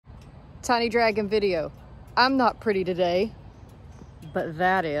Tiny Dragon video. I'm not pretty today, but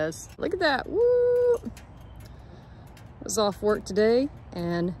that is. Look at that, woo! Was off work today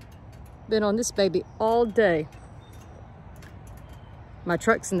and been on this baby all day. My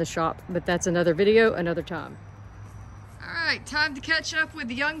truck's in the shop, but that's another video, another time. All right, time to catch up with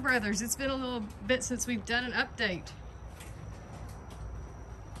the Young brothers. It's been a little bit since we've done an update.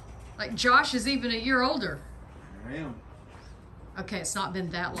 Like Josh is even a year older. I am. Okay, it's not been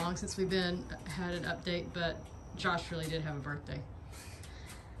that long since we've had an update, but Josh really did have a birthday.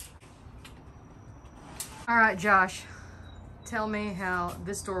 All right, Josh, tell me how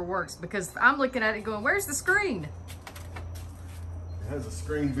this door works, because I'm looking at it going, where's the screen? It has a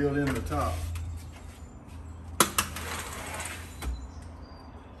screen built in the top.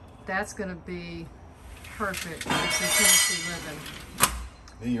 That's gonna be perfect for some Tennessee living.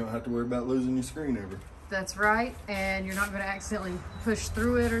 Then you don't have to worry about losing your screen ever. That's right, and you're not gonna accidentally push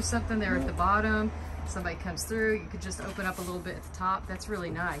through it or something there at the bottom. Somebody comes through, you could just open up a little bit at the top. That's really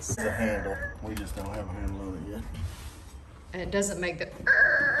nice. It's a handle. We just don't have a handle on it yet. And it doesn't make the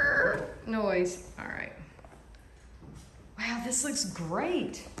noise. All right. Wow, this looks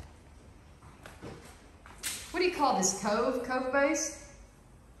great. What do you call this, cove? Cove base?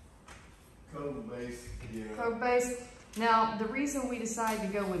 Cove base, yeah. Cove base. Now, the reason we decided to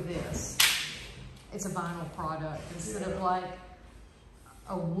go with this, it's a vinyl product instead of like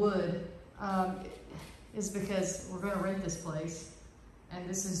a wood, is because we're gonna rent this place. And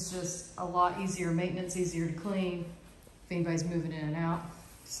this is just a lot easier maintenance, easier to clean if anybody's moving in and out,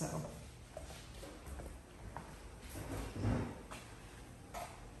 so.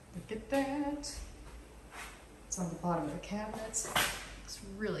 Look at that. It's on the bottom of the cabinets. It's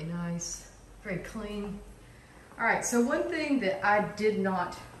really nice, very clean. All right, so one thing that I did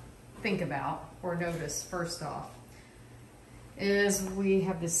not think about or notice first off is we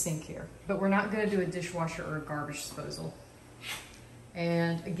have this sink here, but we're not gonna do a dishwasher or a garbage disposal.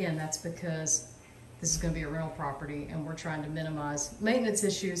 And again, that's because this is gonna be a rental property and we're trying to minimize maintenance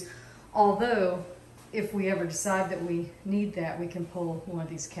issues. Although, if we ever decide that we need that, we can pull one of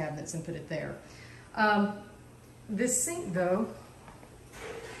these cabinets and put it there. This sink though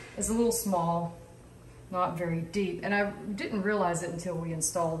is a little small, not very deep. And I didn't realize it until we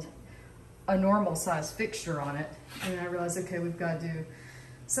installed a normal size fixture on it. And I realized, okay, we've got to do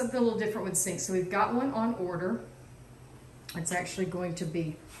something a little different with sinks. So we've got one on order. It's actually going to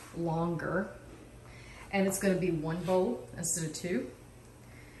be longer. And it's going to be one bowl instead of two,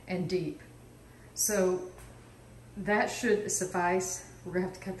 and deep. So that should suffice. We're going to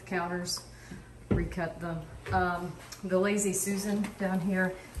have to cut the counters, recut them. The Lazy Susan down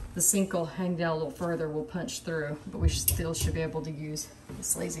here, the sink will hang down a little further, we'll punch through, but we still should be able to use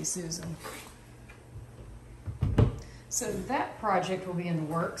this Lazy Susan. So that project will be in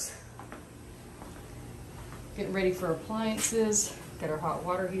the works. Getting ready for appliances, got our hot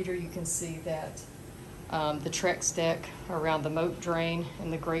water heater. You can see that the Trex deck around the moat drain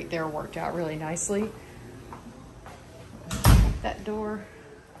and the grate there worked out really nicely. That door.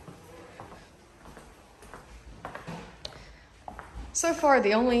 So far,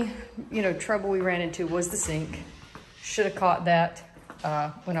 the only, trouble we ran into was the sink. Should have caught that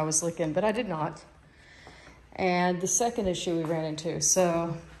when I was looking, but I did not. And the second issue we ran into,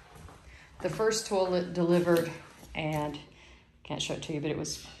 so the first toilet delivered, and can't show it to you, but it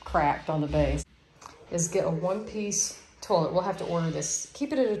was cracked on the base, is get a one-piece toilet. We'll have to order this.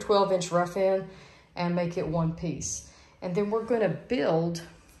 Keep it at a 12-inch rough end and make it one piece. And then we're gonna build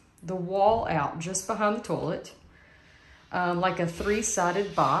the wall out just behind the toilet, like a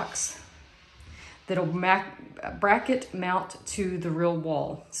 3-sided box that'll bracket mount to the real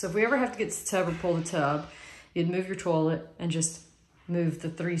wall. So if we ever have to get to the tub or pull the tub, you'd move your toilet and just move the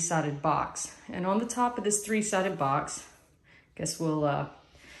 3-sided box. And on the top of this 3-sided box, guess we'll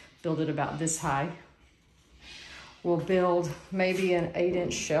build it about this high. We'll build maybe an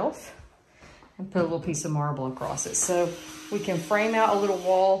 8-inch shelf and put a little piece of marble across it. So we can frame out a little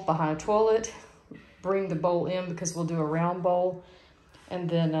wall behind a toilet, bring the bowl in because we'll do a round bowl, and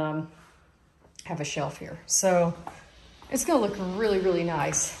then have a shelf here. So it's gonna look really, really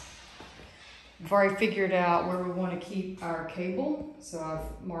nice. I've already figured out where we wanna keep our cable. So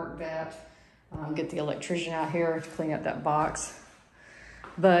I've marked that. Get the electrician out here to clean up that box.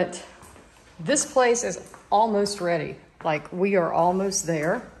 But this place is almost ready. Like, we are almost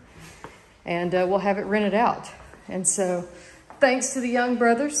there. And we'll have it rented out. And so thanks to the Young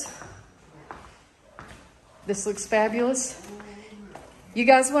brothers. This looks fabulous. You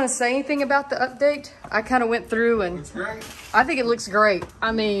guys want to say anything about the update? I kind of went through and Looks great. I think it looks great.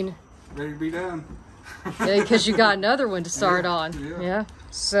 I mean, Ready to be done. yeah, because you got another one to start on. Yeah. Yeah.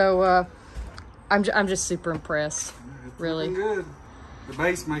 So I'm just super impressed. It's Really. looking good. The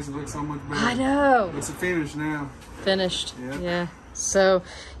base makes it look so much better. I know. It's a finish now. Finished. Yeah. Yeah. So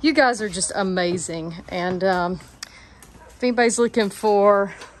you guys are just amazing. And if anybody's looking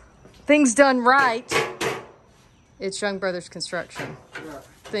for things done right, it's Young Brothers Construction. Right.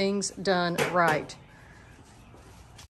 Things done right.